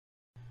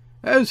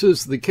As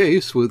is the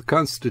case with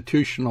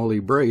constitutionally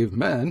brave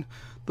men,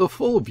 the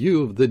full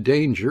view of the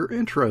danger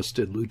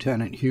interested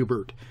Lieutenant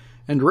Hubert,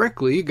 and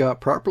directly he got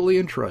properly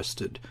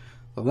entrusted.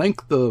 The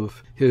length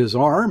of his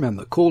arm and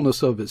the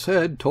coolness of his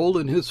head told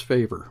in his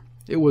favor.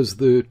 It was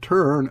the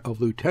turn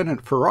of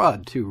Lieutenant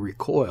Conrad to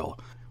recoil.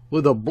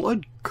 With a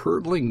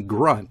blood-curdling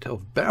grunt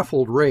of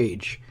baffled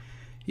rage,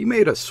 he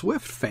made a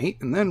swift feint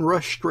and then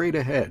rushed straight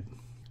ahead.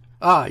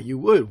 "Ah, you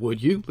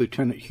would you?"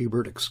 Lieutenant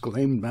Hubert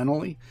exclaimed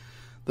mentally.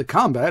 The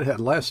combat had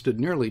lasted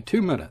nearly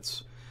 2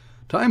 minutes,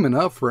 time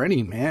enough for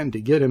any man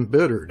to get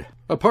embittered,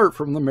 apart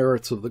from the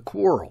merits of the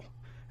quarrel.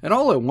 And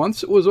all at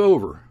once it was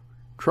over.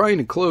 Trying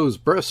to close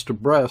breast to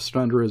breast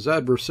under his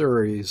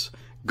adversary's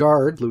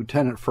guard,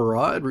 Lieutenant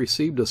Conrad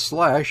received a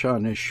slash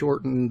on his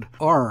shortened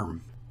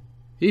arm.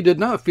 He did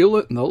not feel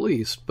it in the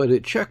least, but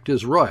it checked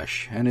his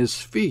rush, and his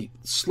feet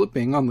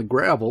slipping on the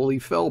gravel, he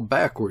fell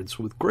backwards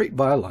with great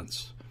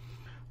violence.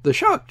 The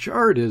shock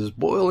jarred his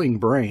boiling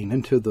brain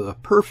into the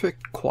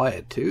perfect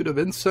quietude of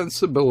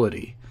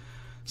insensibility.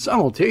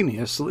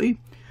 Simultaneously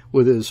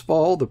with his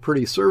fall, the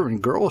pretty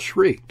servant girl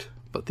shrieked,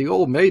 but the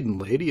old maiden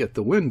lady at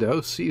the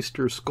window ceased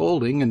her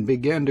scolding and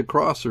began to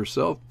cross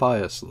herself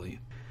piously.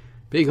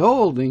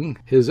 Beholding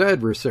his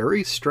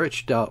adversary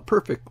stretched out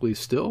perfectly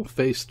still,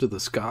 face to the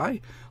sky,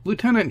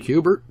 Lieutenant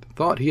Hubert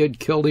thought he had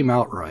killed him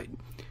outright.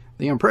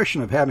 The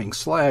impression of having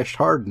slashed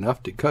hard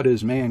enough to cut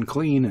his man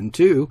clean in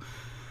two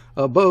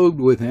abode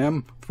with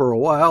him for a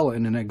while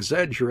in an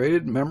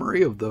exaggerated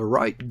memory of the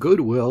right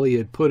goodwill he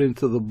had put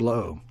into the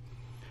blow.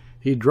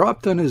 He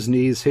dropped on his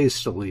knees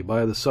hastily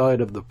by the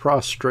side of the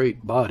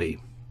prostrate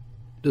body.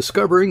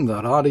 Discovering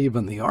that not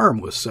even the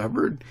arm was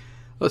severed,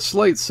 a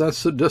slight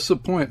sense of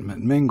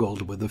disappointment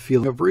mingled with the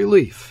feeling of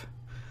relief.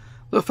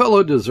 The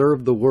fellow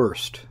deserved the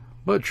worst,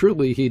 but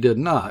truly he did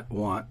not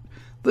want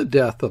the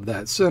death of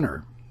that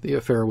sinner. The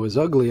affair was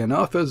ugly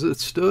enough as it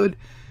stood,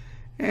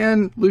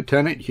 and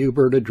Lieutenant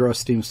Hubert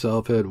addressed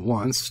himself at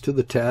once to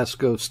the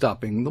task of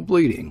stopping the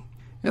bleeding.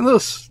 In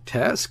this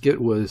task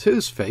it was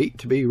his fate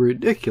to be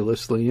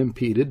ridiculously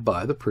impeded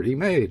by the pretty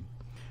maid.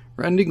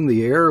 Rending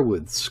the air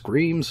with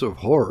screams of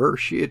horror,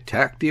 she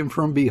attacked him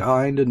from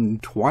behind,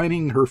 and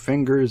twining her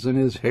fingers in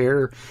his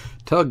hair,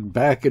 tugged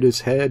back at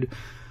his head.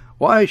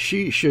 Why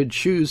she should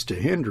choose to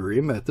hinder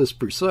him at this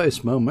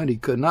precise moment he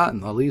could not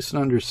in the least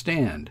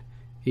understand.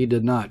 He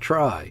did not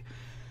try.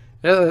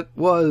 It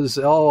was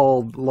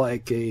all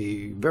like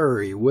a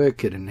very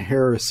wicked and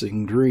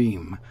harassing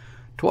dream.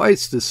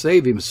 Twice, to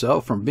save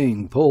himself from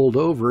being pulled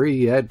over,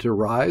 he had to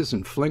rise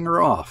and fling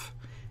her off.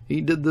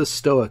 He did this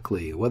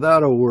stoically,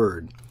 without a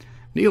word,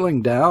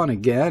 kneeling down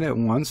again at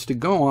once to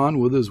go on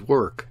with his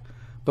work.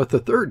 But the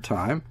third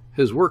time,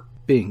 his work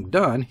being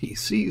done, he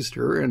seized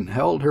her and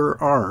held her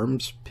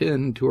arms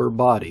pinned to her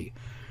body.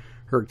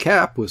 Her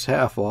cap was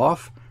half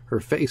off, her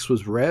face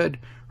was red,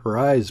 her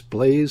eyes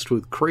blazed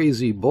with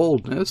crazy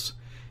boldness.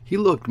 He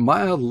looked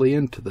mildly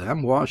into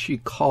them while she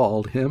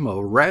called him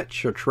a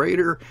wretch, a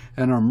traitor,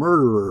 and a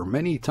murderer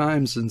many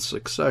times in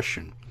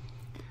succession.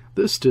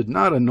 This did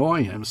not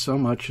annoy him so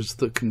much as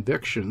the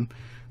conviction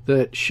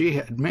that she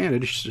had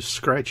managed to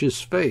scratch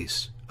his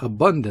face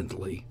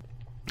abundantly.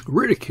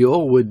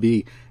 Ridicule would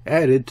be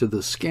added to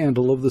the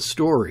scandal of the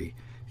story.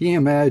 He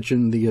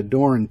imagined the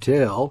adorned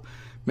tale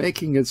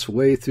making its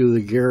way through the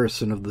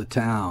garrison of the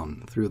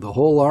town, through the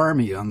whole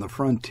army on the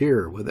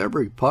frontier, with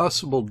every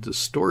possible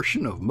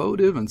distortion of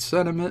motive and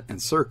sentiment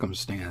and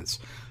circumstance,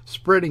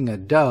 spreading a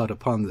doubt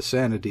upon the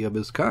sanity of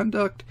his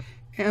conduct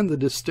and the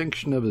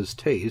distinction of his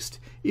taste,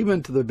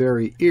 even to the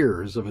very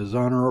ears of his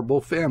honorable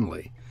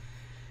family.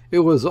 It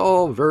was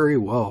all very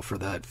well for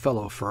that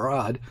fellow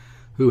Conrad,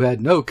 who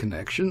had no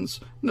connections,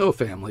 no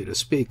family to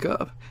speak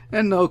of,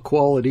 and no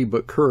quality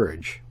but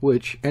courage,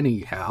 which,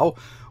 anyhow,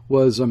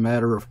 was a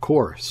matter of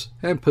course,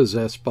 and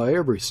possessed by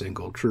every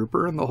single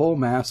trooper in the whole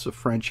mass of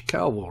French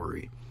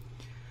cavalry.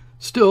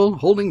 Still,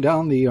 holding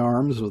down the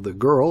arms of the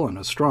girl in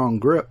a strong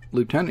grip,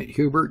 Lieutenant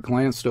Hubert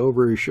glanced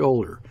over his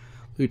shoulder.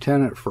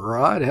 Lieutenant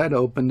Conrad had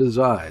opened his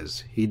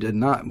eyes. He did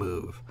not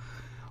move.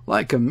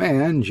 Like a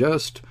man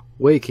just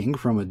waking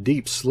from a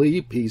deep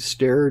sleep, he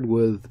stared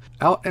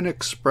without an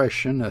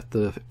expression at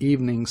the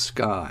evening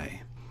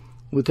sky.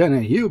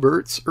 Lieutenant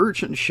Hubert's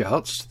urgent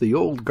shouts to the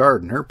old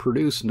gardener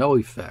produced no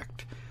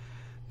effect,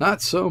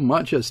 not so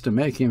much as to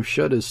make him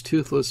shut his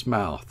toothless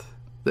mouth.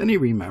 Then he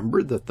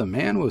remembered that the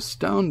man was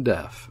stone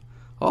deaf.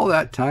 All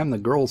that time the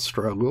girl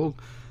struggled,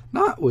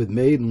 not with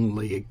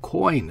maidenly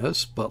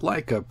coyness, but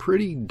like a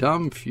pretty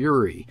dumb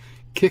fury,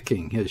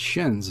 kicking his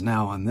shins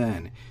now and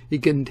then. He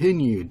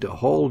continued to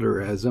hold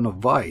her as in a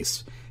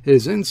vice,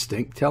 his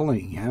instinct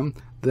telling him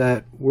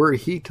that were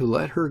he to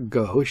let her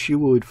go, she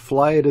would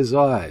fly at his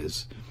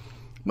eyes.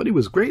 But he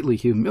was greatly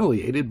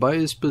humiliated by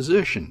his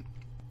position.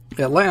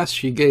 At last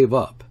she gave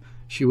up.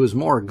 She was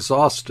more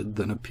exhausted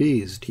than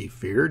appeased, he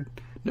feared.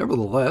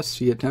 Nevertheless,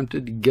 he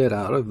attempted to get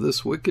out of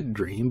this wicked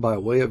dream by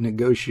way of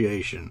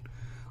negotiation.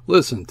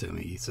 "Listen to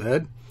me," he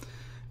said,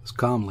 as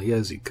calmly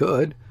as he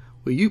could.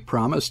 "Will you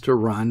promise to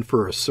run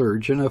for a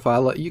surgeon if I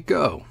let you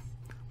go?"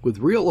 With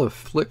real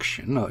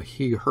affliction,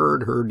 he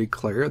heard her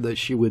declare that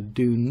she would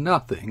do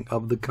nothing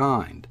of the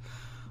kind.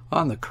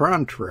 On the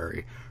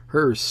contrary,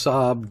 her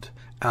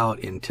sobbed-out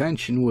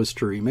intention was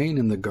to remain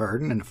in the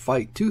garden and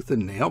fight tooth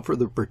and nail for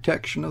the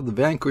protection of the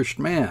vanquished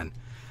man.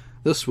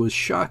 This was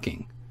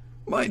shocking.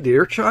 "My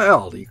dear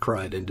child," he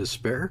cried in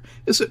despair,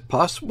 "is it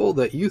possible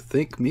that you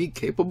think me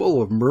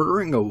capable of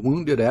murdering a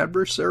wounded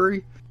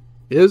adversary?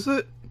 Is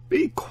it?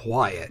 Be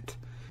quiet,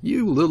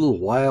 you little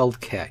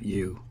wildcat,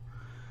 you."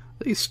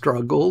 They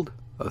struggled.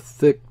 A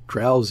thick,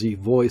 drowsy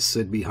voice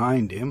said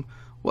behind him,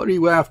 "What are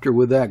you after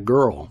with that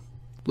girl?"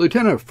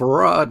 Lieutenant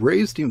Conrad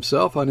raised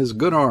himself on his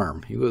good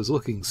arm. He was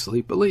looking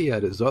sleepily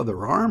at his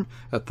other arm,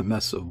 at the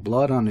mess of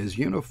blood on his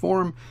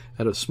uniform,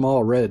 at a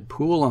small red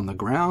pool on the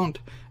ground,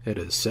 at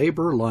his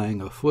saber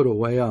lying a foot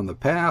away on the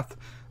path.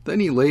 Then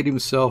he laid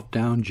himself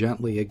down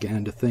gently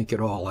again to think it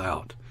all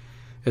out,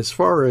 as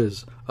far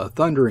as a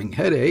thundering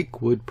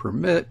headache would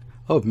permit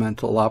of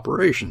mental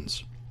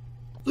operations.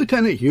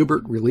 Lieutenant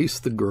Hubert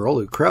released the girl,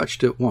 who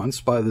crouched at once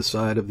by the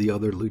side of the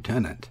other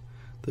lieutenant.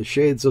 The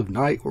shades of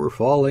night were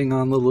falling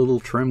on the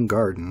little trim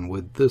garden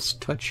with this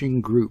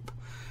touching group,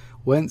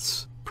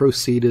 whence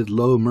proceeded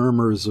low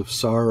murmurs of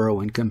sorrow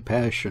and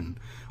compassion,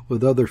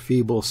 with other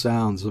feeble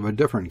sounds of a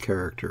different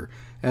character,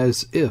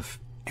 as if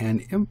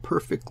an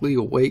imperfectly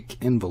awake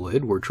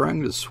invalid were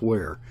trying to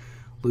swear.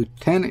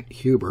 Lieutenant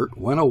Hubert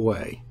went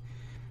away.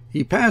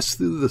 He passed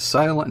through the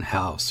silent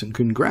house and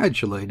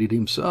congratulated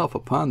himself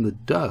upon the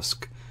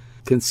dusk,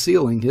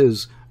 concealing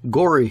his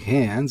gory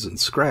hands and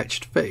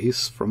scratched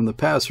face from the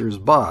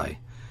passers-by.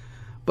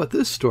 But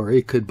this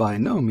story could by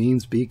no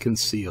means be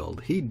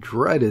concealed. He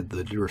dreaded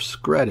the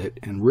discredit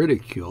and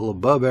ridicule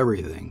above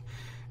everything,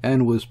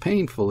 and was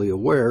painfully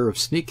aware of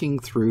sneaking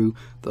through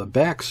the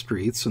back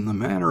streets in the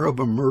manner of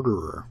a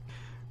murderer.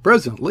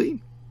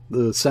 Presently,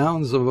 the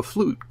sounds of a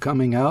flute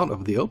coming out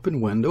of the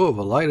open window of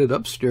a lighted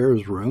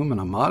upstairs room in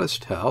a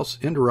modest house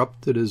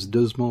interrupted his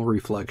dismal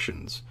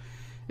reflections.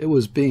 It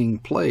was being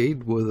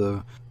played with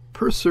a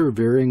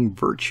persevering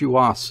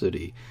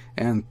virtuosity,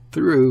 and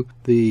through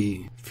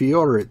the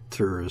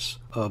fioritures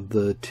of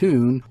the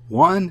tune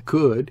one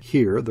could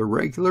hear the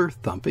regular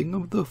thumping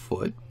of the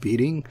foot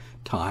beating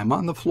time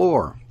on the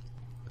floor.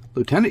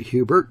 Lieutenant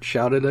Hubert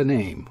shouted a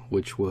name,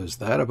 which was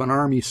that of an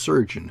army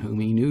surgeon whom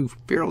he knew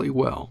fairly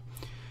well.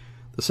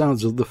 The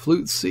sounds of the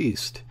flute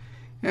ceased,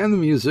 and the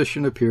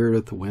musician appeared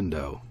at the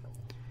window,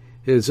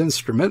 his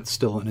instrument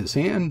still in his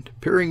hand,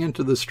 peering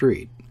into the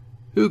street.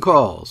 "Who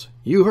calls?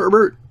 You,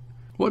 Herbert?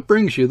 What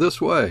brings you this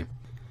way?"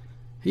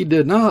 He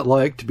did not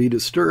like to be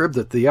disturbed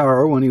at the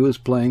hour when he was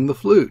playing the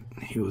flute.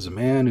 He was a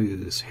man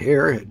whose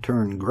hair had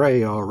turned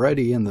gray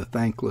already in the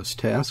thankless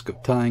task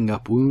of tying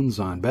up wounds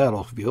on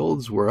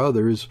battlefields where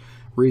others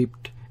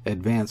reaped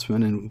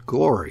advancement and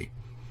glory.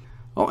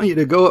 "I want you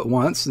to go at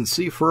once and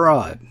see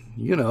Farad.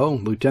 You know,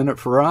 Lieutenant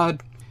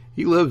Farad.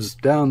 He lives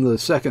down the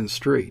 2nd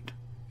Street.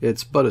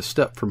 It's but a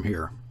step from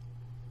here."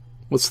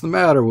 "What's the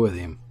matter with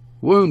him?"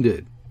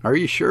 "Wounded. Are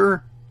you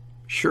sure?"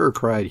 "Sure,"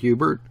 cried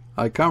Hubert.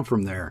 "I come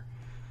from there."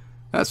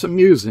 "That's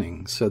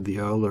amusing," said the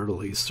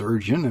elderly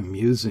surgeon.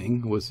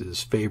 Amusing was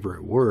his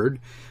favorite word,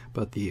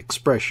 but the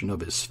expression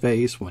of his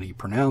face when he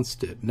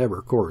pronounced it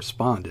never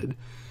corresponded.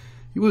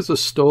 He was a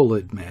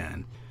stolid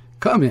man.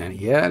 "Come in,"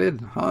 he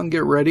added. "I'll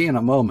get ready in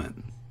a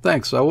moment."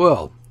 "Thanks, I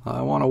will.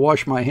 I want to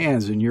wash my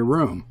hands in your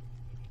room."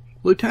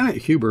 Lieutenant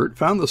Hubert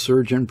found the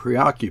surgeon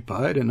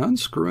preoccupied in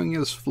unscrewing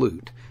his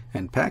flute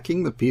and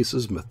packing the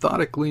pieces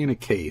methodically in a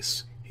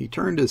case. He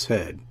turned his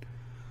head.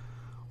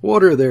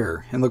 "Water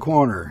there, in the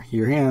corner.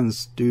 Your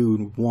hands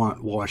do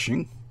want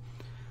washing."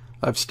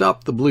 "I've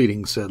stopped the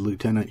bleeding," said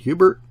Lieutenant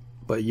Hubert,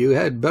 "but you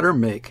had better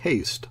make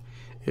haste.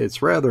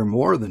 It's rather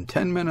more than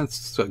 10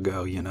 minutes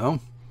ago, you know."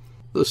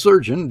 The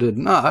surgeon did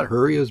not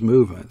hurry his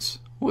movements.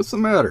 "What's the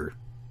matter?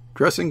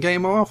 Dressing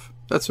came off?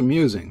 That's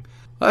amusing.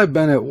 I've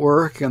been at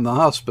work in the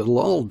hospital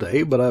all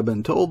day, but I've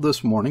been told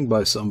this morning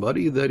by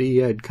somebody that he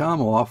had come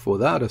off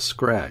without a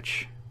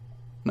scratch."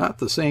 "Not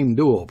the same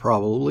duel,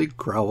 probably,"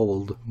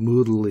 growled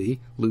moodily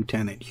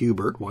Lieutenant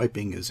Hubert,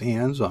 wiping his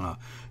hands on a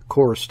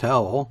coarse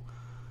towel.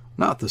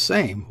 "Not the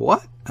same?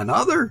 What?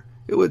 Another?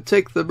 It would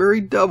take the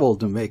very devil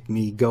to make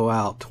me go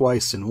out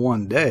twice in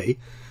one day."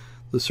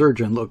 The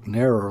surgeon looked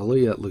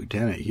narrowly at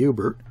Lieutenant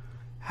Hubert.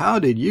 "How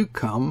did you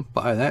come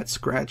by that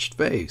scratched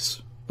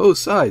face? Both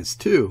sides,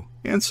 too,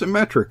 and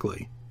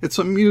symmetrically. It's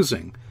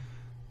amusing."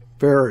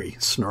 "Very,"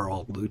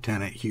 snarled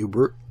Lieutenant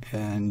Hubert,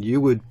 "and you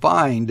would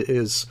find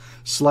his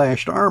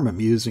slashed arm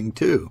amusing,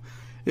 too.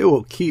 It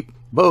will keep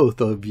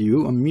both of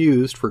you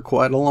amused for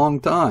quite a long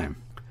time."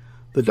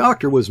 The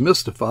doctor was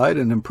mystified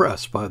and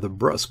impressed by the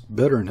brusque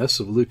bitterness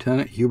of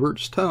Lieutenant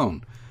Hubert's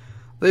tone.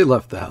 They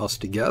left the house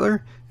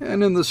together,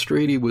 and in the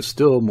street he was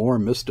still more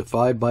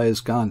mystified by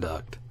his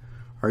conduct.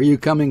 "Are you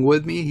coming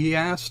with me?" he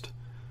asked.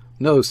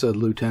 "No," said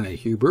Lieutenant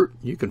Hubert.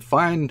 "You can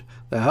find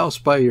the house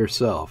by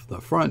yourself.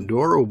 The front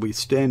door will be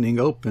standing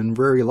open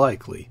very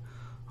likely."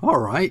 "All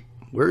right.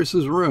 Where's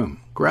his room?"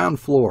 "Ground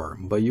floor,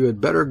 but you had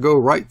better go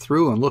right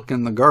through and look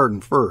in the garden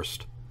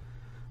first."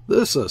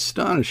 This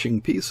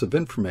astonishing piece of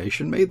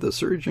information made the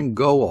surgeon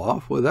go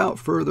off without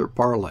further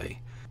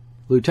parley.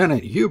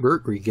 Lieutenant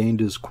Hubert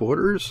regained his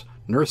quarters,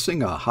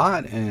 nursing a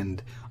hot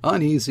and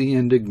uneasy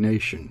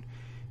indignation.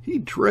 He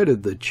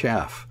dreaded the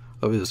chaff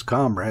of his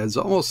comrades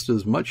almost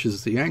as much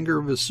as the anger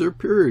of his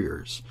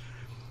superiors.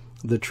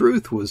 The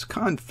truth was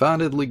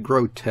confoundedly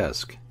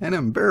grotesque and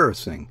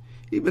embarrassing,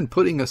 even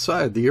putting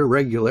aside the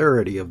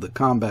irregularity of the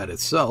combat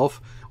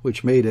itself,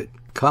 which made it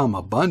come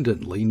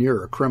abundantly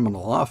near a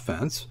criminal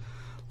offense.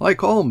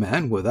 Like all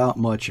men without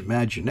much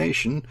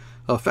imagination,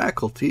 a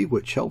faculty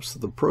which helps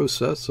the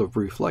process of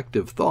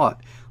reflective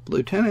thought,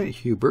 Lieutenant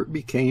Hubert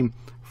became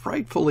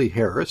frightfully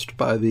harassed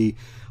by the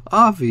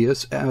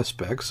obvious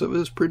aspects of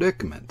his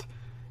predicament.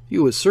 He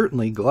was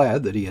certainly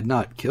glad that he had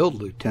not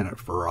killed Lieutenant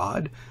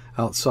Farrad,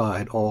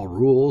 outside all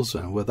rules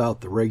and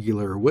without the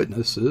regular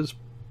witnesses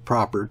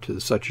proper to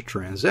such a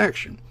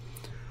transaction.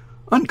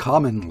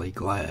 Uncommonly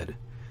glad.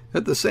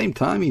 At the same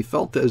time, he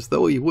felt as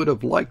though he would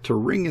have liked to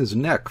wring his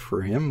neck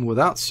for him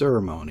without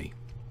ceremony.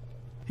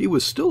 He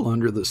was still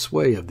under the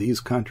sway of these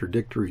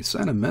contradictory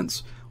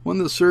sentiments when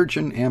the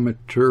surgeon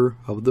amateur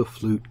of the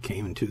flute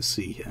came to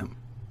see him.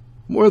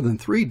 More than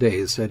 3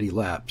 days had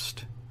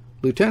elapsed.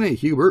 Lieutenant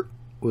Hubert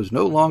was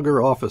no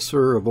longer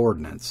officer of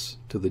ordnance.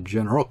 To the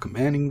general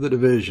commanding the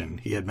division,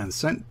 he had been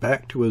sent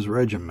back to his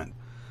regiment,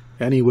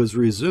 and he was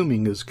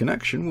resuming his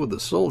connection with the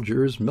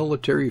soldier's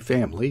military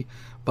family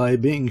by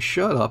being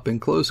shut up in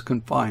close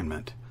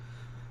confinement,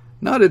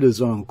 not at his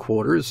own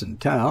quarters in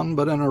town,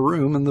 but in a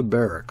room in the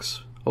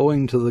barracks.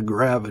 Owing to the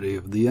gravity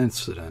of the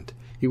incident,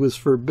 he was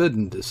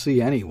forbidden to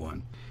see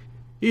anyone.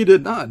 He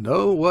did not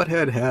know what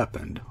had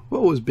happened,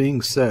 what was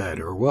being said,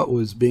 or what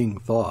was being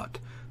thought.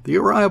 The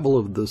arrival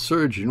of the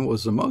surgeon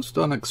was a most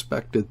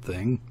unexpected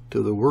thing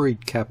to the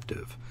worried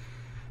captive.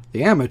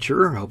 The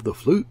amateur of the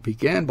flute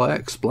began by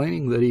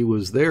explaining that he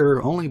was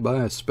there only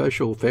by a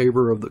special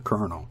favor of the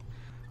colonel.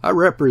 I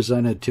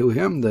represented to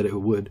him that it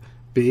would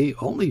be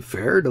only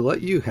fair to let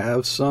you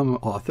have some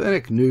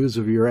authentic news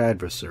of your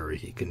adversary,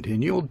 he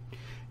continued.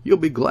 You'll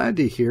be glad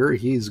to hear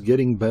he's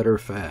getting better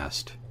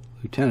fast.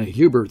 Lieutenant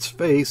Hubert's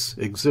face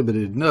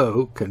exhibited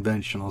no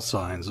conventional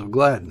signs of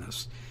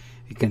gladness.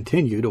 He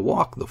continued to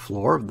walk the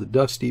floor of the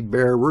dusty,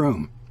 bare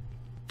room.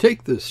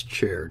 "Take this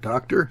chair,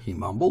 Doctor," he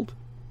mumbled.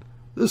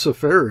 "This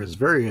affair is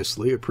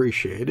variously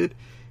appreciated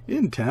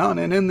in town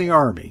and in the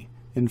army.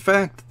 In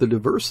fact, the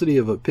diversity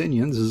of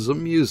opinions is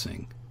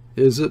amusing."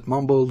 "Is it?"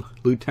 mumbled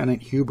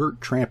Lieutenant Hubert,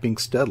 tramping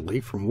steadily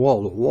from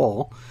wall to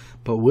wall,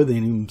 but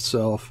within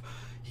himself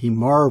he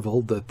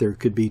marveled that there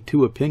could be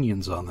 2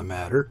 opinions on the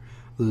matter.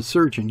 The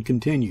surgeon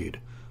continued,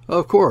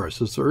 "Of course,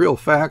 as the real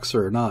facts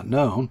are not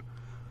known—"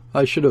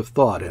 "I should have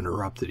thought,"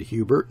 interrupted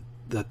Hubert,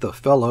 "that the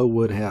fellow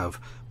would have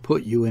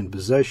put you in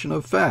possession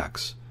of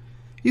facts."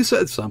 "He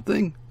said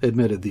something,"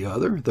 admitted the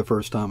other, "the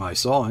first time I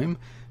saw him,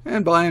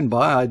 and by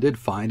I did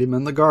find him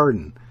in the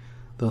garden.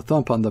 The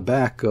thump on the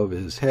back of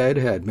his head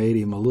had made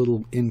him a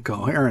little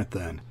incoherent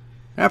then.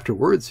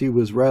 Afterwards he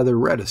was rather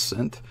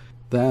reticent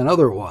than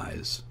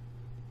otherwise."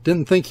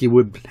 "Didn't think he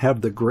would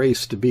have the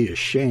grace to be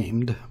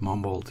ashamed,"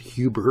 mumbled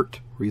Hubert,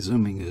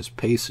 resuming his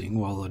pacing,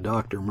 while the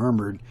doctor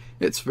murmured,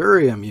 "It's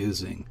very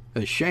amusing.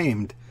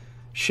 Ashamed.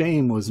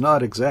 Shame was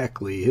not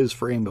exactly his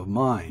frame of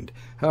mind.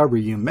 However,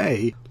 you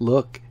may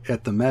look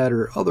at the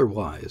matter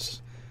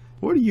otherwise."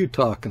 "What are you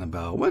talking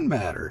about? What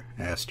matter?"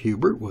 asked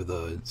Hubert, with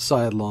a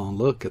sidelong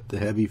look at the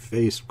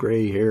heavy-faced,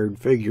 gray-haired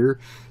figure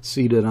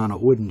seated on a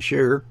wooden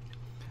chair.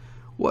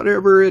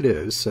 "Whatever it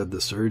is," said the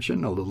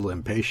surgeon, a little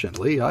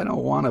impatiently, "I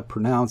don't want to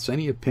pronounce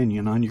any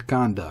opinion on your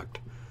conduct."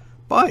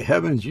 "By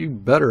heavens,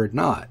 you'd better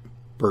not,"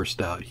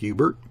 burst out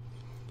Hubert.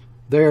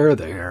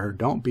 There,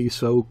 don't be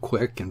so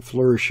quick in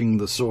flourishing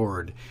the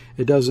sword.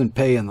 It doesn't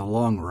pay in the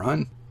long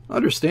run.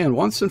 Understand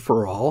once and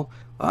for all,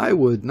 I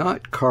would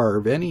not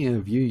carve any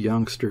of you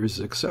youngsters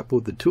except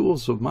with the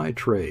tools of my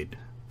trade.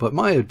 But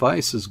my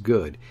advice is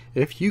good.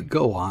 If you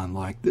go on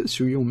like this,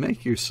 you'll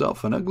make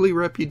yourself an ugly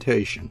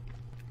reputation."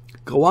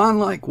 "Go on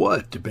like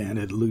what?"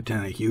 demanded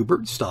Lieutenant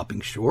Hubert,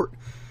 stopping short,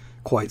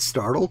 quite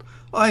startled.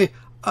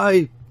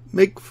 I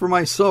make for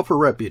myself a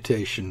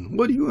reputation.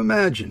 What do you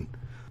imagine?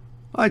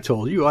 I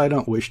told you I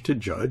don't wish to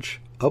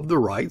judge of the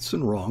rights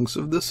and wrongs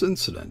of this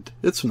incident.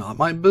 It's not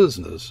my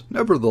business.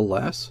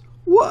 Nevertheless—"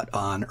 "What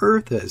on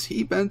earth has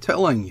he been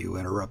telling you?"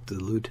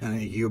 interrupted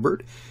Lieutenant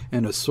Hubert,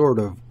 in a sort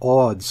of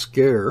awed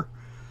scare.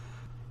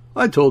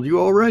 "I told you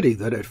already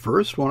that at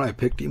first, when I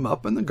picked him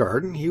up in the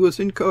garden, he was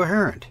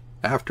incoherent.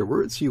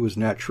 Afterwards he was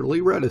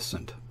naturally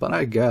reticent, but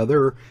I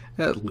gather,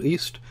 at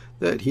least,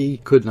 that he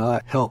could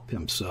not help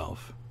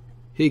himself."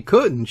 "He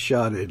couldn't!"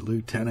 shouted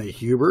Lieutenant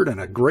Hubert in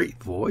a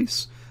great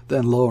voice,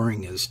 then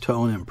lowering his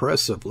tone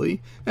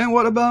impressively. "And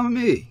what about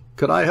me?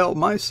 Could I help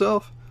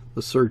myself?"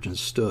 The surgeon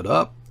stood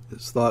up.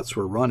 His thoughts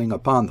were running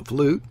upon the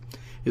flute,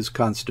 his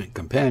constant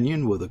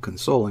companion with a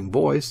consoling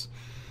voice,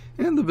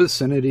 and the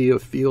vicinity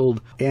of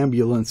field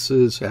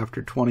ambulances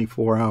after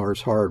 24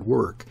 hours' hard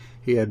work.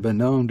 He had been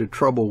known to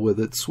trouble with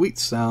its sweet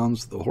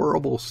sounds the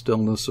horrible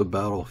stillness of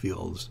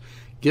battlefields,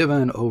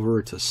 given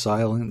over to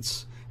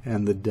silence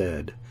and the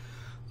dead.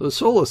 The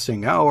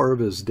solacing hour of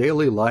his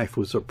daily life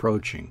was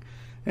approaching,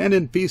 and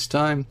in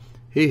peacetime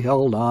he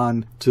held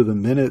on to the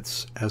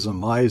minutes as a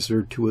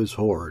miser to his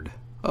hoard.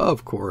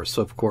 Of course,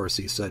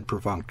 he said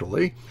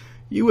perfunctorily.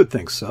 You would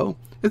think so.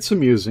 It's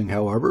amusing,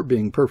 however,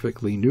 being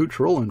perfectly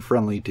neutral and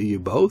friendly to you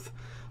both.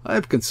 I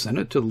have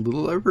consented to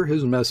deliver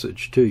his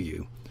message to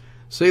you.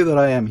 Say that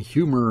I am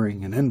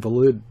humoring an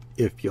invalid,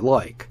 if you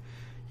like.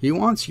 He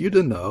wants you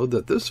to know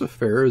that this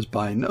affair is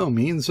by no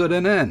means at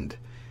an end.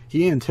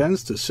 He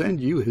intends to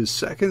send you his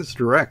seconds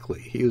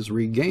directly. He has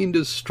regained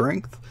his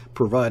strength,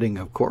 providing,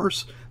 of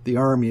course, the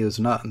army is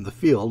not in the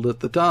field at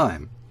the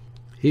time.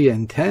 He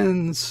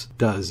intends,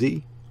 does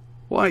he?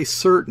 Why,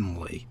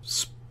 certainly,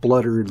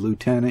 spluttered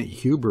Lieutenant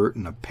Hubert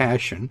in a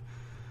passion.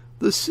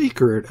 The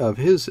secret of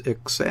his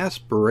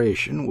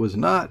exasperation was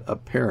not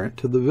apparent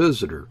to the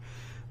visitor,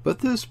 but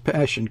this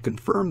passion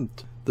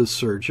confirmed the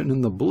surgeon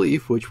in the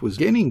belief which was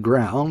gaining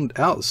ground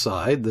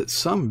outside that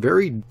some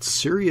very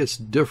serious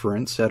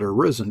difference had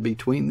arisen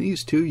between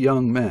these two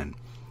young men,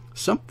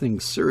 something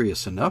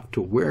serious enough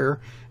to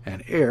wear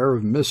an air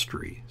of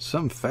mystery,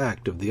 some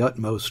fact of the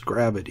utmost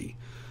gravity.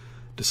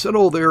 To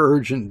settle their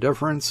urgent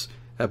difference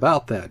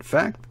about that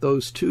fact,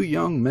 those two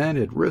young men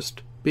had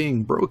risked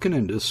being broken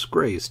and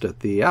disgraced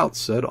at the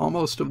outset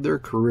almost of their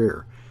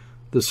career.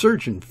 The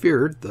surgeon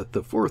feared that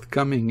the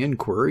forthcoming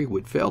inquiry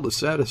would fail to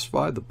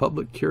satisfy the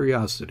public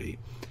curiosity.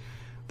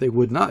 They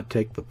would not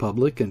take the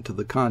public into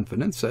the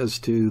confidence as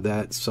to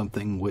that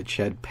something which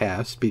had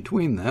passed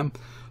between them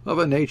of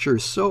a nature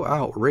so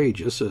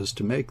outrageous as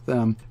to make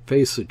them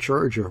face a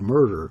charge of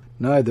murder,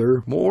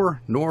 neither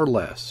more nor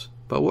less.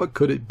 But what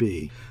could it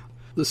be?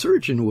 The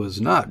surgeon was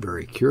not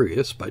very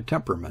curious by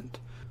temperament,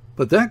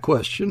 but that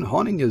question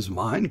haunting his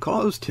mind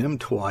caused him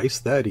twice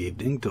that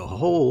evening to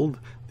hold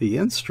the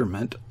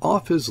instrument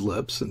off his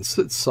lips and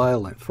sit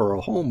silent for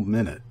a whole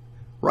minute,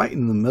 right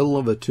in the middle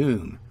of a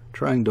tune,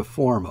 trying to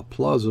form a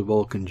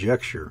plausible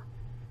conjecture.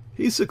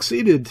 He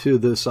succeeded to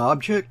this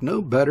object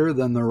no better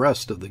than the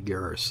rest of the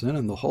garrison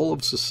and the whole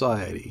of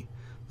society.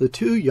 The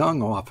two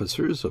young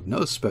officers, of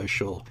no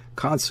special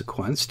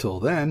consequence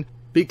till then,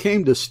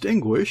 became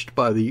distinguished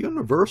by the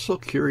universal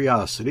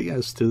curiosity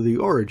as to the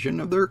origin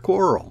of their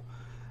quarrel.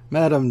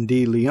 Madame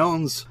de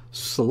Leon's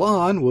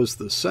salon was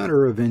the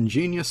center of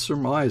ingenious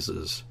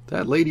surmises.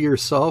 That lady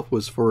herself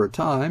was for a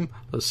time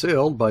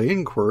assailed by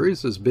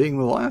inquiries as being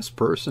the last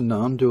person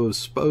known to have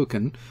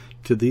spoken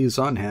to these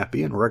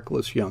unhappy and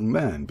reckless young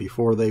men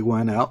before they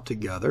went out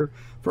together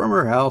from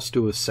her house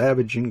to a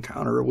savage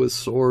encounter with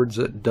swords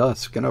at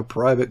dusk in a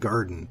private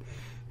garden.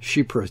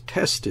 She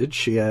protested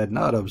she had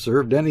not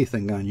observed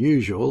anything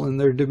unusual in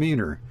their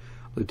demeanor.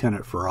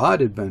 Lieutenant Farrad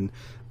had been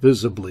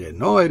visibly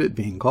annoyed at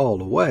being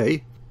called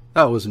away.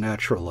 That was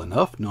natural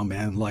enough. No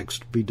man likes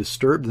to be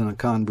disturbed in a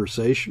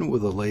conversation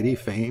with a lady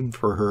famed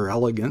for her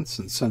elegance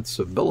and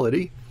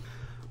sensibility.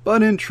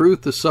 But in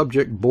truth the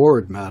subject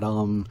bored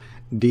Madame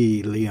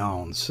de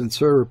Leon, since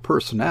her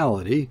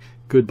personality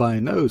could by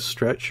no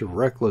stretch of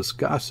reckless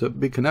gossip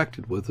be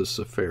connected with this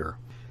affair,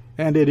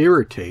 and it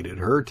irritated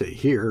her to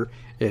hear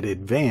it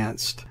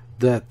advanced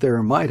that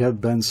there might have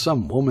been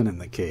some woman in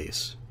the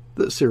case.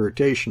 This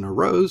irritation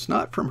arose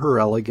not from her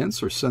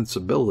elegance or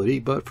sensibility,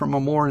 but from a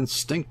more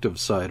instinctive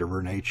side of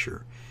her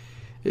nature.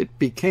 It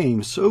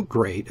became so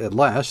great at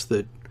last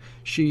that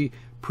she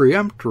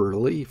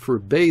peremptorily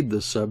forbade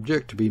the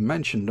subject to be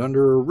mentioned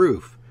under her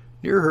roof.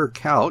 Near her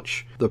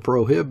couch the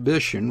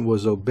prohibition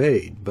was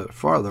obeyed, but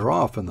farther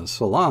off in the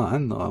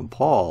salon the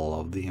pall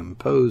of the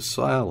imposed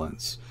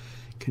silence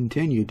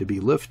continued to be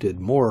lifted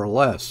more or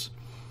less.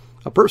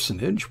 A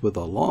personage with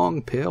a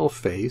long pale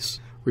face,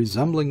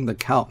 resembling the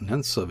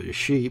countenance of a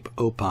sheep,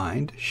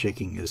 opined,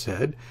 shaking his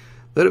head,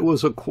 that it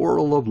was a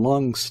quarrel of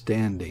long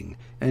standing,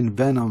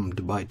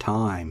 envenomed by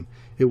time.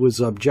 It was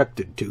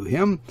objected to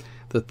him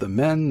that the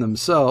men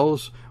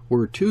themselves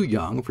were too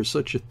young for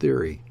such a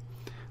theory.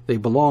 They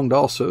belonged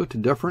also to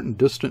different and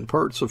distant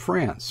parts of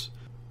France.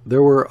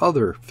 There were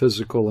other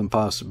physical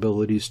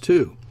impossibilities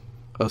too.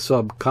 A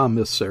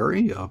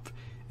sub-commissary of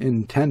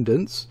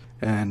intendants,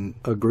 an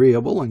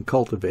agreeable and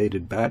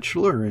cultivated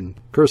bachelor in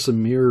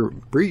kerseymere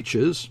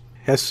breeches,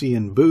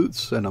 Hessian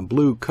boots, and a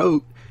blue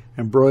coat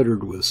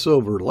embroidered with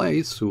silver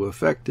lace, who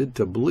affected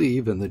to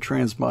believe in the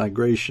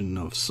transmigration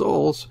of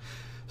souls,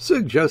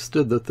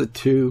 suggested that the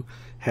two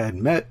had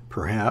met,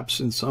 perhaps,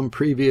 in some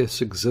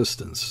previous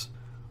existence.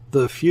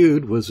 The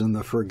feud was in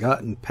the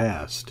forgotten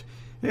past.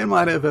 It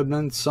might have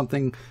been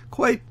something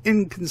quite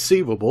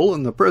inconceivable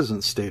in the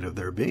present state of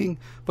their being,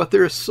 but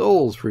their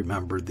souls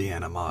remembered the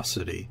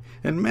animosity,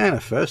 and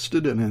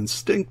manifested an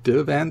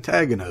instinctive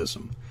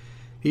antagonism.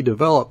 He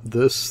developed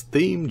this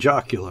theme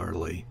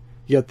jocularly.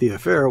 Yet the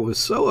affair was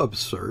so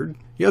absurd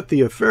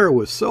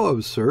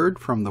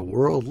from the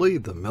worldly,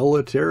 the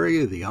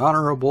military, the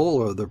honorable,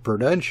 or the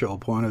prudential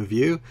point of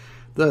view,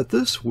 that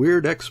this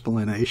weird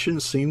explanation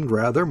seemed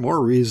rather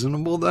more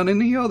reasonable than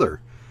any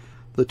other.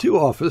 The two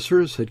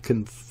officers had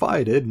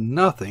confided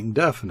nothing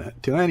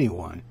definite to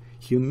anyone.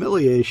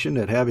 Humiliation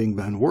at having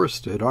been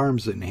worsted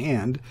arms in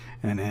hand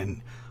and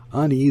in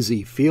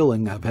uneasy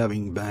feeling of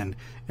having been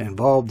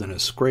involved in a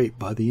scrape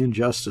by the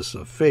injustice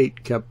of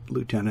fate kept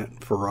Lieutenant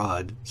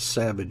Farrad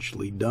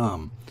savagely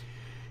dumb.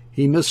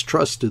 He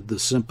mistrusted the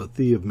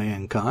sympathy of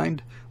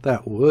mankind.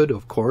 That would,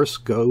 of course,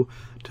 go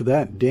to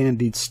that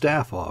dandied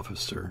staff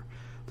officer.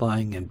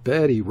 Lying in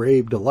bed, he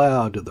raved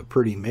aloud to the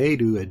pretty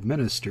maid who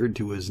administered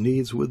to his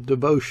needs with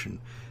devotion,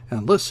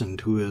 and listened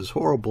to his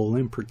horrible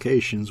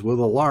imprecations with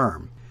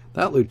alarm.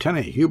 That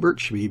Lieutenant Hubert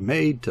should be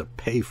made to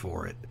pay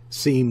for it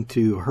seemed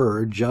to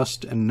her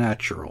just and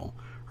natural.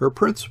 Her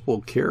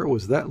principal care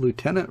was that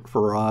Lieutenant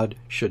Farrad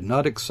should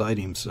not excite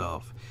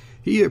himself.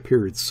 He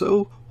appeared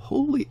so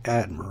wholly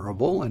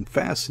admirable and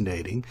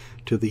fascinating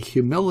to the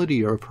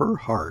humility of her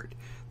heart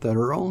that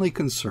her only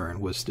concern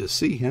was to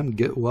see him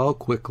get well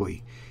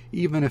quickly,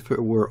 even if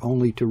it were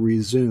only to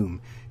resume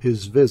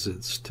his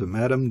visits to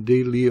Madame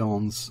de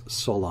Lyon's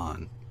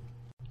salon.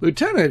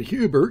 Lieutenant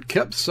Hubert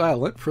kept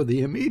silent for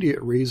the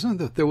immediate reason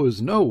that there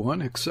was no one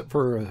except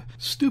for a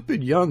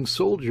stupid young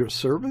soldier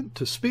servant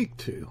to speak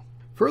to.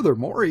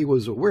 Furthermore, he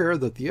was aware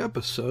that the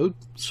episode,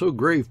 so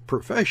grave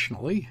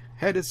professionally,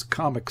 had its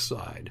comic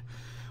side.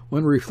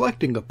 When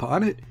reflecting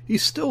upon it, he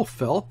still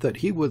felt that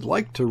he would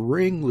like to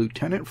wring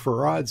Lieutenant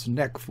Farrad's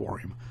neck for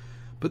him.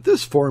 But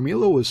this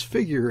formula was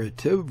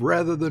figurative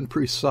rather than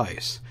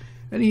precise,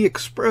 and he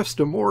expressed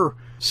a more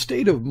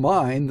state of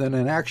mind than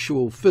an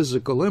actual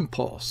physical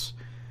impulse.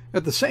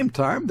 At the same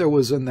time, there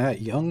was in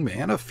that young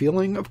man a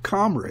feeling of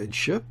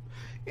comradeship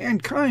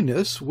and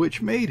kindness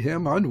which made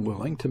him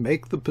unwilling to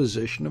make the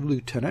position of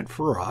Lieutenant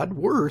Farrad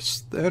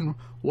worse than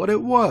what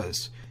it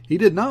was. He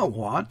did not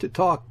want to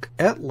talk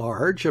at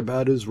large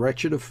about his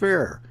wretched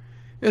affair.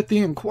 At the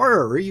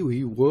inquiry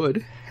he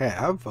would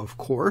have, of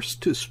course,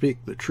 to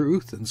speak the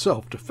truth in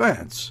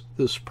self-defense.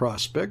 This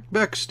prospect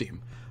vexed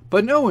him.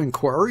 But no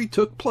inquiry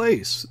took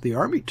place. The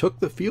army took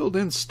the field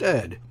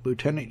instead.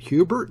 Lieutenant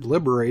Hubert,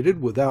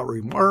 liberated without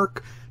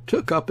remark,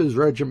 took up his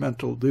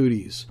regimental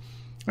duties.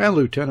 And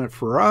Lieutenant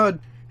Farrad,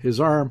 his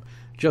arm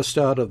just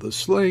out of the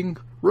sling,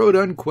 rode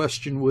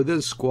unquestioned with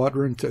his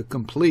squadron to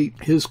complete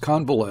his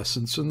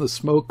convalescence in the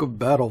smoke of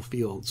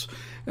battlefields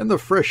and the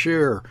fresh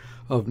air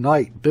of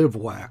night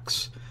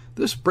bivouacs.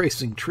 This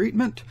bracing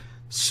treatment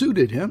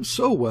suited him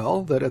so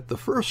well that at the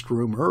first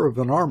rumor of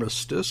an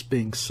armistice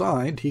being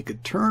signed he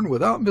could turn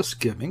without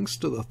misgivings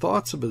to the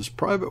thoughts of his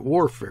private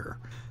warfare.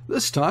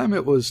 This time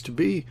it was to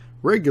be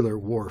regular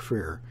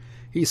warfare.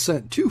 He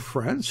sent 2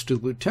 friends to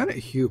Lieutenant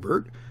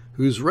Hubert,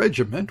 whose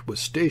regiment was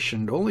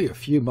stationed only a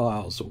few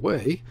miles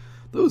away,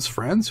 those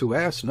friends who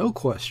asked no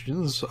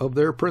questions of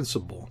their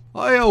principal.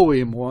 "I owe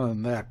him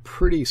one, that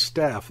pretty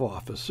staff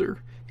officer,"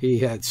 he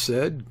had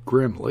said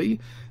grimly,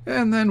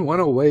 and then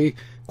went away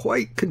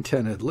quite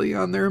contentedly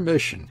on their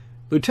mission.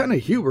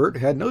 Lieutenant Hubert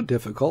had no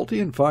difficulty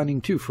in finding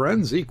 2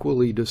 friends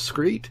equally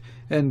discreet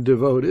and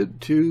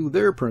devoted to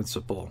their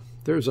principal.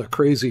 "There's a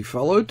crazy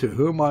fellow to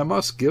whom I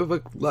must give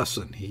a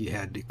lesson," he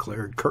had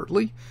declared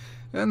curtly,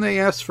 and they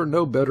asked for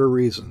no better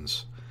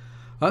reasons.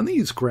 On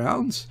these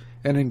grounds,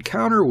 an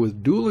encounter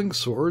with dueling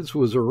swords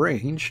was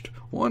arranged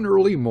one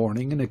early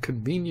morning in a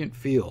convenient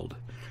field.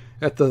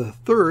 At the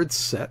third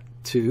set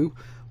to,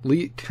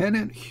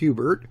 Lieutenant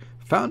Hubert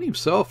found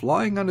himself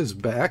lying on his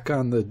back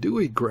on the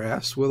dewy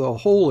grass with a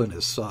hole in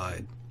his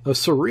side. A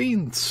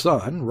serene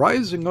sun,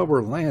 rising over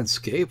a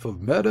landscape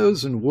of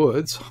meadows and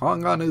woods,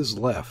 hung on his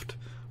left.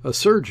 A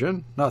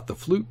surgeon, not the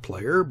flute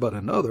player, but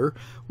another,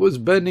 was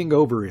bending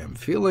over him,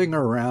 feeling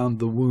around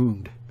the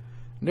wound.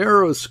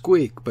 "Narrow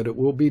squeak, but it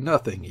will be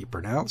nothing," he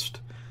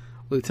pronounced.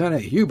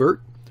 Lieutenant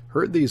Hubert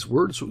heard these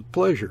words with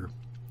pleasure.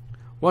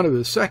 One of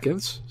his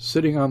seconds,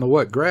 sitting on the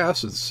wet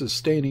grass and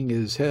sustaining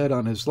his head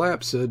on his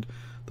lap, said,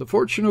 "The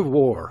fortune of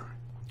war.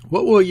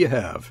 What will you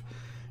have?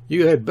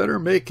 You had better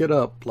make it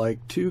up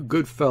like 2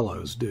 good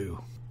fellows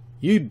do."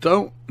 "You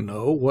don't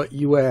know what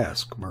you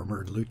ask,"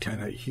 murmured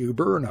Lieutenant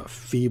Hubert in a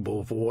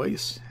feeble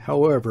voice.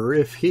 However,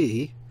 if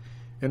he...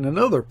 In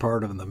another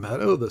part of the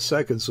meadow, the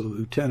seconds of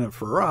Lieutenant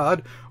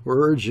Farrad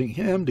were urging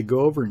him to go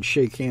over and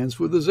shake hands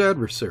with his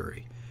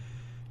adversary.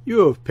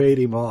 "You have paid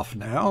him off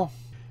now.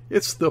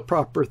 It's the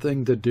proper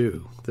thing to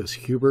do. This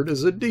Hubert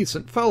is a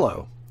decent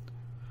fellow."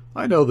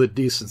 "I know the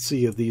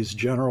decency of these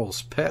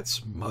generals'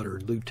 pets,"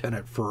 muttered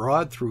Lieutenant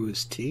Farrad through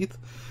his teeth,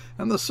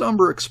 and the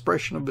somber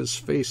expression of his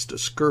face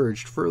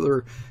discouraged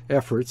further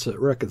efforts at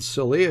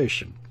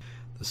reconciliation.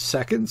 The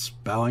seconds,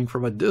 bowing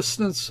from a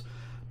distance,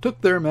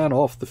 took their men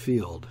off the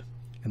field.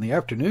 In the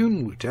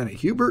afternoon, Lieutenant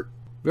Hubert,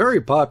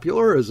 very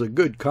popular as a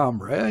good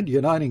comrade,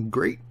 uniting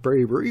great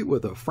bravery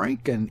with a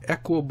frank and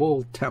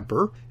equable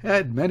temper,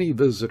 had many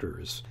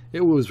visitors.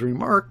 It was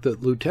remarked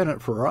that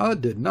Lieutenant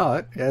Farrad did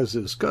not, as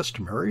is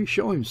customary,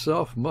 show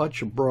himself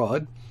much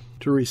abroad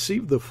to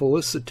receive the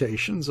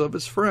felicitations of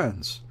his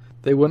friends.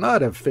 They would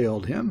not have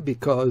failed him,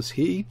 because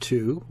he,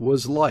 too,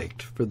 was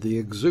liked for the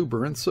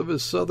exuberance of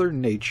his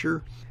southern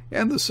nature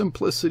and the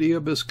simplicity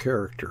of his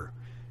character.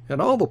 In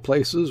all the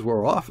places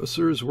where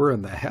officers were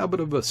in the habit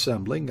of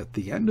assembling at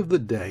the end of the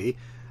day,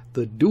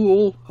 the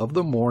duel of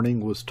the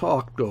morning was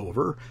talked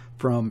over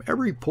from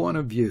every point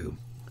of view.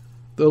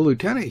 Though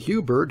Lieutenant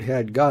Hubert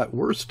had got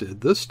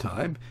worsted this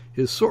time,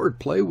 his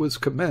sword-play was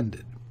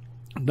commended.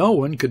 No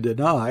one could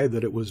deny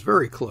that it was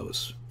very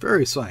close,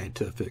 very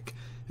scientific.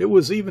 It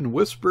was even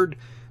whispered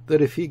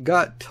that if he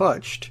got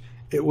touched,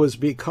 it was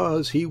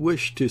because he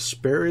wished to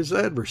spare his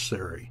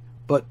adversary,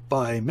 but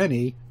by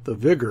many the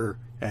vigor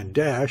and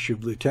dash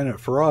of Lieutenant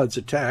Farrad's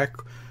attack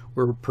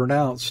were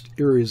pronounced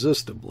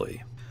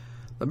irresistibly.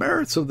 The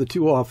merits of the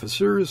two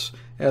officers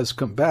as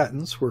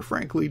combatants were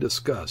frankly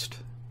discussed,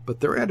 but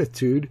their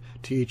attitude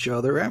to each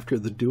other after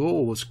the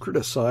duel was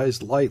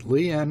criticized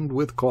lightly and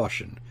with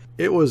caution.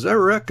 It was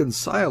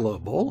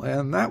irreconcilable,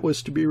 and that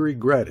was to be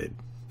regretted,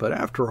 but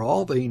after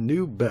all they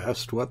knew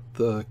best what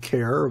the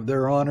care of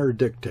their honor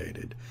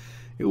dictated.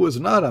 It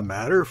was not a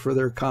matter for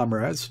their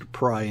comrades to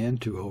pry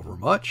into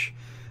overmuch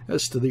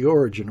as to the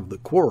origin of the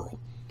quarrel.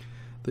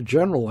 The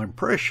general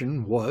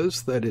impression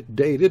was that it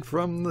dated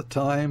from the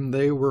time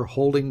they were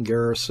holding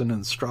garrison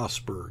in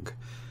Strasbourg.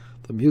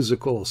 The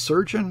musical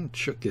surgeon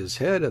shook his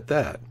head at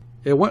that.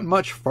 It went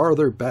much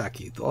farther back,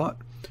 he thought.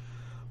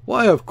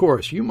 "Why, of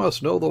course, you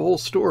must know the whole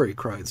story,"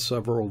 cried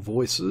several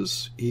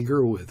voices,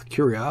 eager with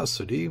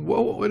curiosity.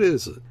 "Well, what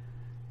is it?"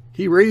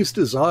 He raised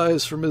his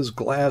eyes from his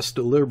glass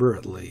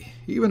deliberately.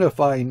 "Even if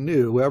I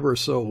knew ever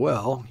so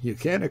well, you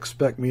can't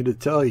expect me to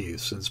tell you,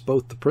 since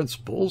both the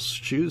principals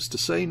choose to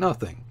say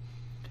nothing."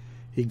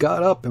 He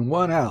got up and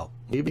went out,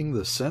 leaving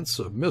the sense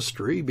of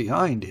mystery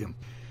behind him.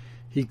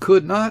 He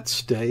could not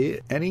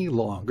stay any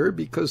longer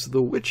because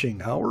the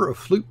witching hour of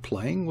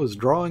flute-playing was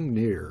drawing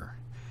near.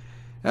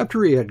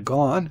 After he had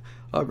gone,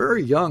 a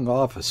very young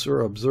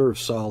officer observed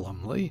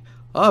solemnly,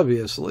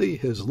 "Obviously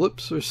his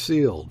lips are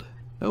sealed."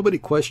 Nobody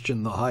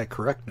questioned the high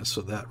correctness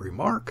of that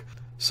remark.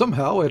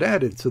 Somehow it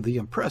added to the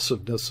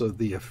impressiveness of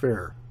the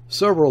affair.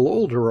 Several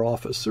older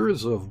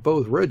officers of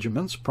both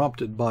regiments,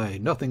 prompted by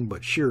nothing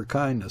but sheer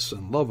kindness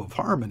and love of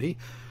harmony,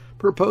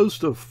 proposed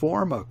to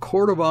form a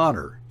court of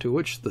honor, to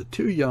which the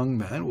two young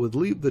men would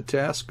leave the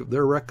task of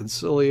their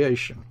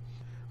reconciliation.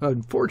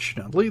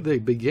 Unfortunately, they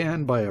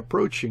began by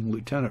approaching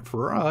Lieutenant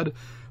Farrad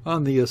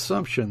on the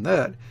assumption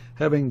that,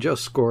 having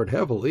just scored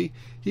heavily,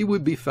 he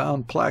would be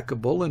found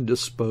placable and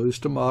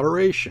disposed to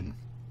moderation.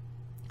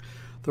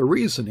 The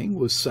reasoning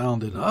was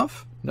sound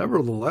enough.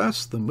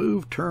 Nevertheless, the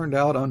move turned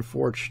out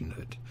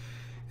unfortunate.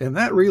 In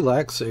that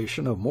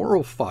relaxation of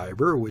moral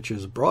fiber which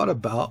is brought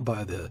about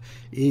by the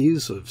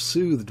ease of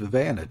soothed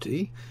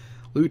vanity,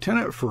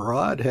 Lieutenant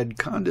Farrad had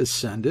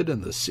condescended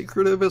in the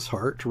secret of his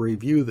heart to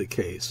review the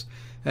case,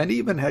 and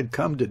even had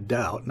come to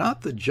doubt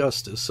not the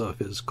justice of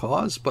his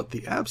cause, but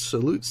the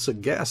absolute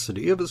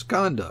sagacity of his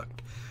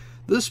conduct.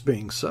 This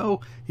being so,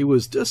 he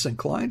was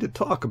disinclined to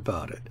talk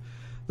about it.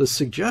 The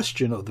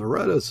suggestion of the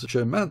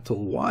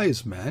regimental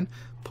wise men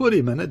put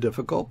him in a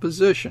difficult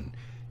position.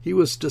 He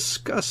was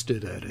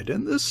disgusted at it,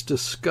 and this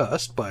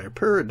disgust, by a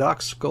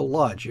paradoxical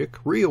logic,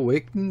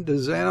 reawakened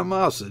his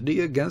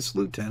animosity against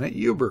Lieutenant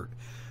Hubert.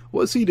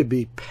 Was he to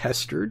be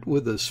pestered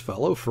with this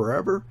fellow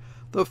forever?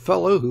 The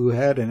fellow who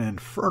had an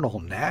infernal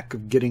knack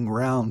of getting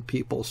round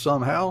people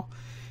somehow?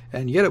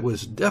 And yet it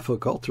was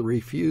difficult to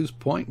refuse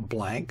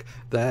point-blank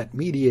that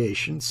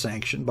mediation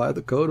sanctioned by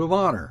the Code of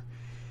Honor.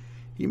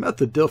 He met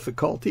the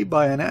difficulty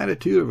by an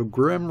attitude of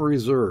grim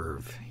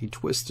reserve. He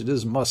twisted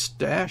his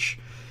mustache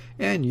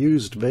and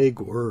used vague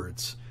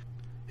words.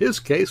 His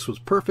case was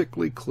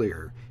perfectly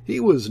clear. He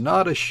was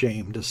not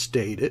ashamed to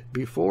state it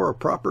before a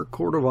proper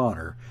court of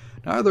honor,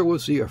 neither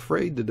was he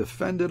afraid to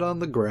defend it on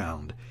the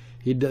ground.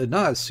 He did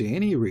not see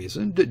any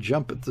reason to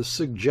jump at the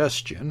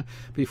suggestion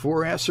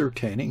before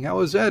ascertaining how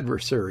his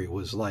adversary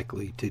was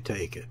likely to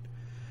take it.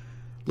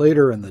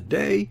 Later in the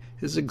day,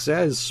 his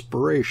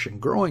exasperation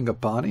growing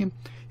upon him,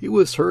 he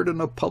was heard in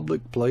a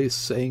public place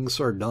saying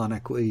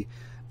sardonically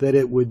that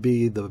it would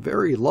be the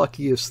very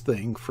luckiest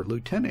thing for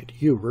Lieutenant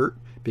Hubert,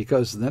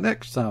 because the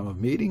next time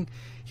of meeting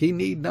he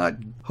need not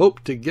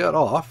hope to get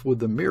off with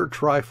the mere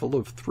trifle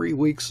of 3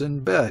 weeks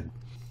in bed.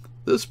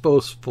 This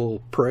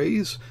boastful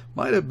praise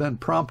might have been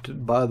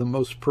prompted by the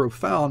most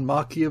profound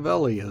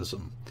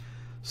Machiavellism.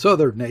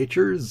 Southern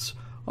natures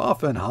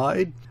often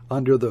hide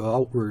under the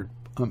outward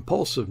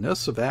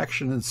impulsiveness of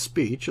action and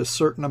speech a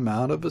certain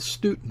amount of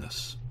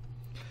astuteness.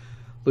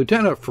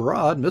 Lieutenant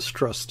Farrad,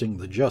 mistrusting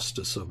the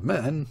justice of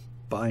men,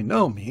 by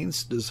no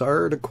means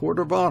desired a court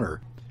of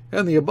honor,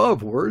 and the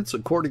above words,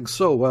 according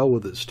so well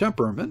with his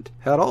temperament,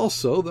 had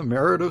also the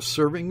merit of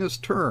serving his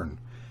turn.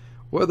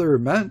 Whether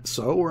meant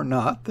so or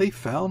not, they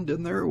found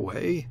in their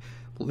way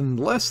in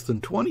less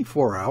than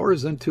 24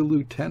 hours into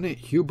Lieutenant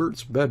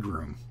Hubert's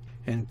bedroom.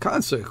 In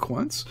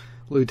consequence,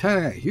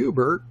 Lieutenant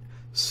Hubert,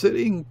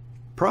 sitting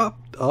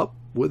propped up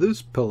with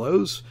his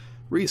pillows,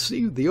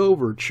 received the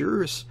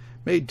overtures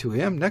made to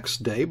him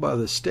next day by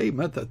the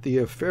statement that the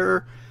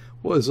affair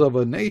was of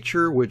a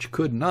nature which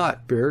could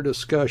not bear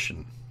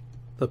discussion.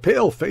 The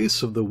pale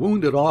face of the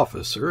wounded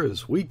officer,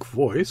 his weak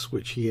voice,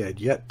 which he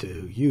had yet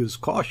to use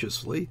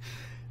cautiously,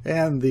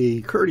 and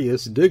the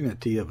courteous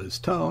dignity of his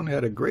tone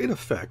had a great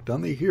effect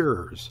on the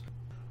hearers.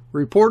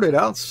 Reported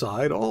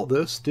outside, all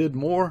this did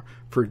more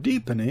for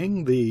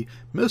deepening the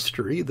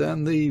mystery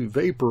than the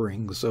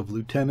vaporings of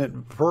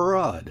Lieutenant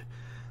Conrad.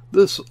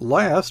 This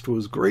last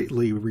was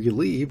greatly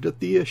relieved at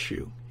the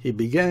issue. He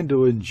began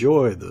to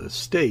enjoy the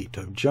state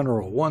of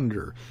general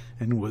wonder,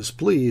 and was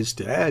pleased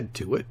to add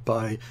to it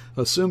by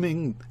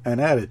assuming an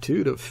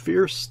attitude of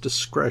fierce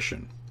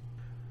discretion.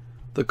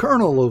 The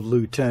colonel of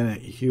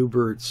Lieutenant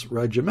Hubert's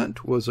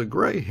regiment was a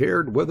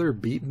gray-haired,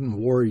 weather-beaten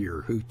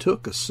warrior who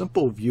took a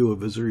simple view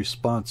of his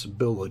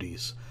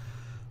responsibilities.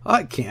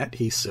 "I can't,"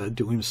 he said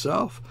to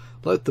himself,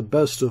 "let the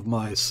best of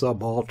my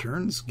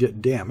subalterns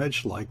get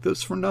damaged like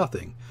this for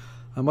nothing.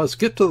 I must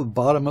get to the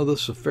bottom of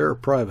this affair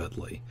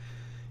privately.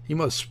 He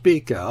must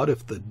speak out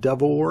if the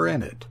devil were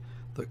in it.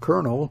 The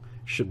colonel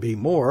should be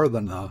more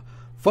than a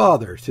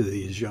father to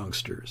these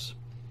youngsters."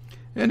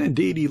 And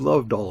indeed he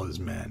loved all his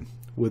men,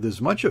 with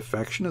as much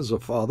affection as a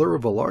father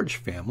of a large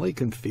family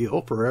can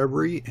feel for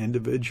every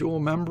individual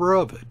member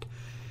of it.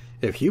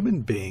 If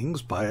human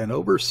beings, by an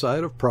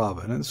oversight of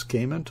Providence,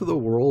 came into the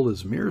world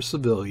as mere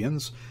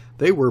civilians,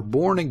 they were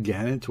born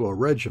again into a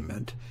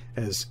regiment,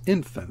 as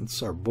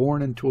infants are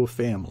born into a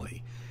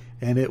family,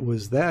 and it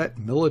was that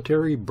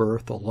military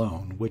birth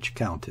alone which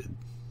counted.